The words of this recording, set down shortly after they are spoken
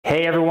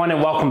Hey everyone,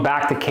 and welcome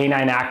back to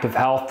Canine Active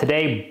Health.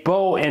 Today,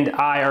 Bo and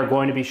I are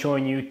going to be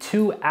showing you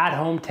 2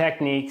 at-home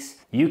techniques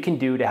you can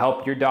do to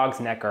help your dog's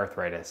neck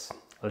arthritis.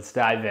 Let's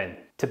dive in.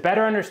 To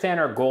better understand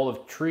our goal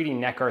of treating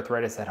neck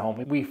arthritis at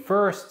home, we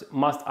first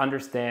must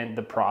understand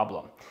the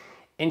problem.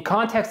 In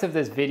context of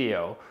this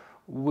video,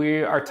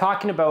 we are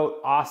talking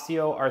about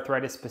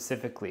osteoarthritis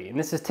specifically, and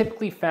this is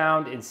typically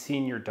found in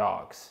senior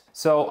dogs.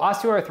 So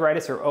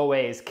osteoarthritis, or OA,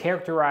 is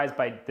characterized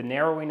by the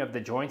narrowing of the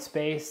joint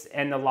space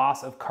and the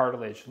loss of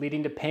cartilage,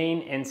 leading to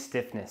pain and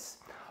stiffness.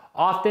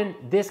 Often,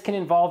 this can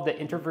involve the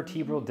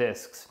intervertebral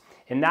discs,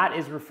 and that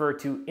is referred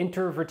to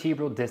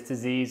intervertebral disc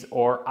disease,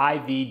 or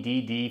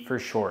IVDD for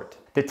short.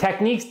 The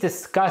techniques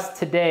discussed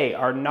today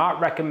are not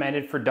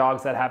recommended for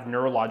dogs that have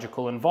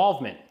neurological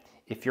involvement.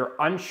 If you're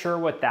unsure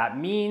what that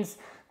means,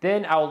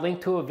 then I'll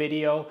link to a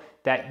video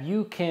that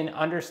you can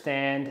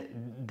understand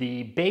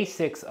the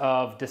basics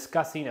of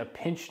discussing a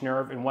pinched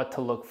nerve and what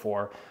to look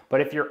for. But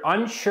if you're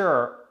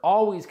unsure,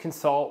 always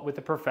consult with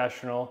a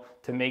professional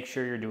to make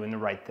sure you're doing the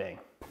right thing.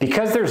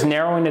 Because there's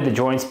narrowing of the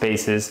joint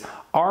spaces,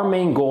 our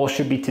main goal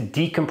should be to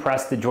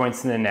decompress the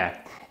joints in the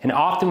neck. And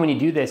often when you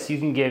do this, you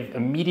can give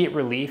immediate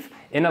relief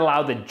and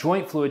allow the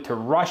joint fluid to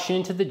rush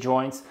into the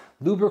joints,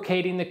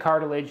 lubricating the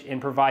cartilage and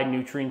provide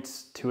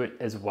nutrients to it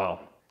as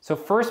well. So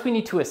first we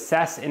need to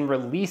assess and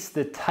release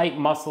the tight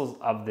muscles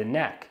of the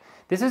neck.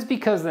 This is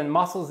because the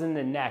muscles in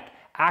the neck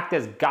act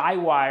as guy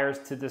wires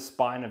to the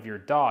spine of your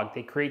dog.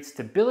 They create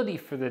stability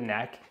for the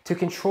neck to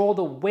control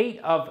the weight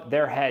of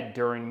their head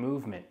during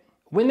movement.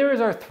 When there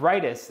is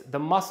arthritis, the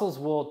muscles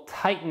will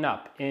tighten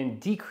up and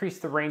decrease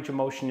the range of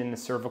motion in the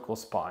cervical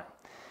spine.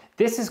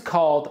 This is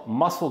called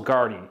muscle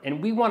guarding,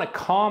 and we want to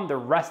calm the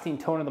resting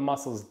tone of the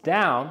muscles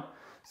down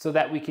so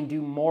that we can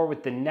do more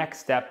with the next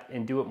step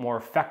and do it more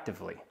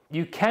effectively.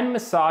 You can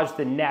massage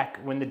the neck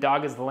when the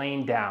dog is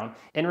laying down,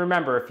 and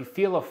remember, if you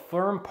feel a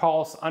firm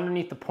pulse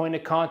underneath the point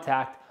of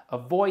contact,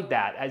 avoid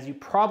that, as you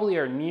probably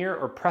are near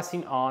or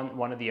pressing on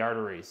one of the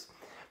arteries.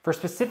 For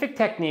specific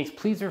techniques,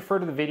 please refer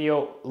to the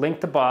video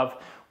linked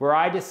above, where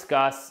I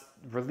discuss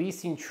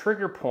releasing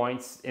trigger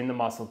points in the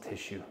muscle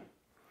tissue.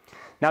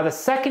 Now, the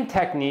second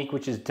technique,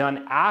 which is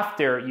done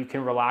after you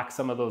can relax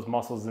some of those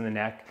muscles in the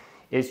neck,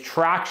 is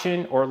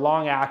traction or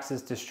long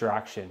axis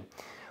distraction.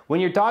 When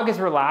your dog is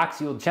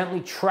relaxed, you'll gently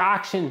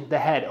traction the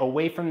head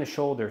away from the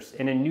shoulders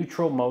in a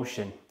neutral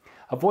motion.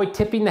 Avoid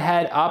tipping the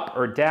head up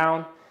or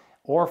down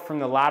or from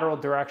the lateral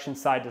direction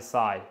side to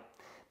side.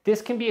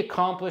 This can be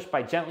accomplished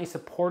by gently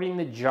supporting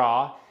the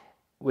jaw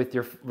with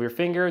your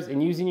fingers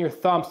and using your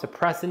thumbs to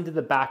press into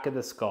the back of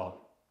the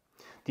skull.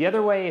 The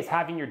other way is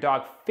having your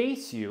dog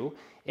face you,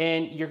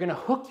 and you're going to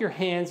hook your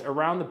hands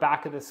around the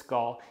back of the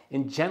skull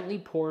and gently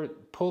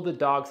pull the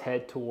dog's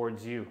head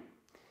towards you.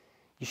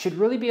 You should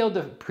really be able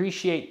to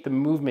appreciate the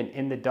movement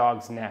in the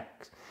dog's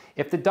neck.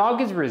 If the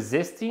dog is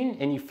resisting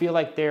and you feel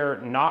like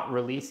they're not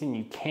releasing,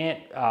 you can't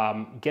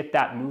get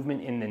that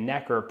movement in the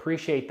neck or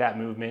appreciate that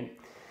movement,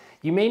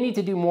 you may need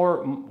to do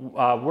more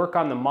work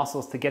on the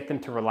muscles to get them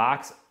to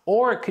relax,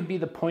 or it could be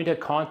the point of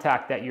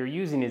contact that you're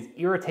using is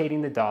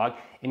irritating the dog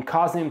and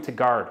causing them to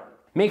guard.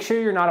 Make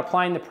sure you're not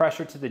applying the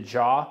pressure to the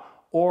jaw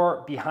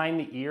or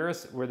behind the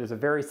ears where there's a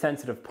very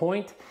sensitive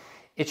point.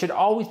 It should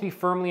always be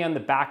firmly on the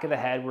back of the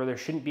head where there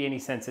shouldn't be any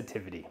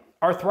sensitivity.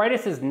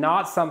 Arthritis is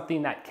not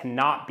something that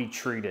cannot be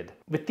treated.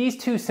 With these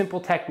 2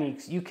 simple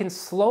techniques, you can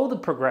slow the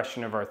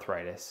progression of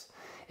arthritis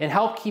and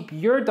help keep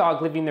your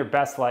dog living their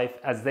best life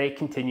as they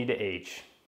continue to age.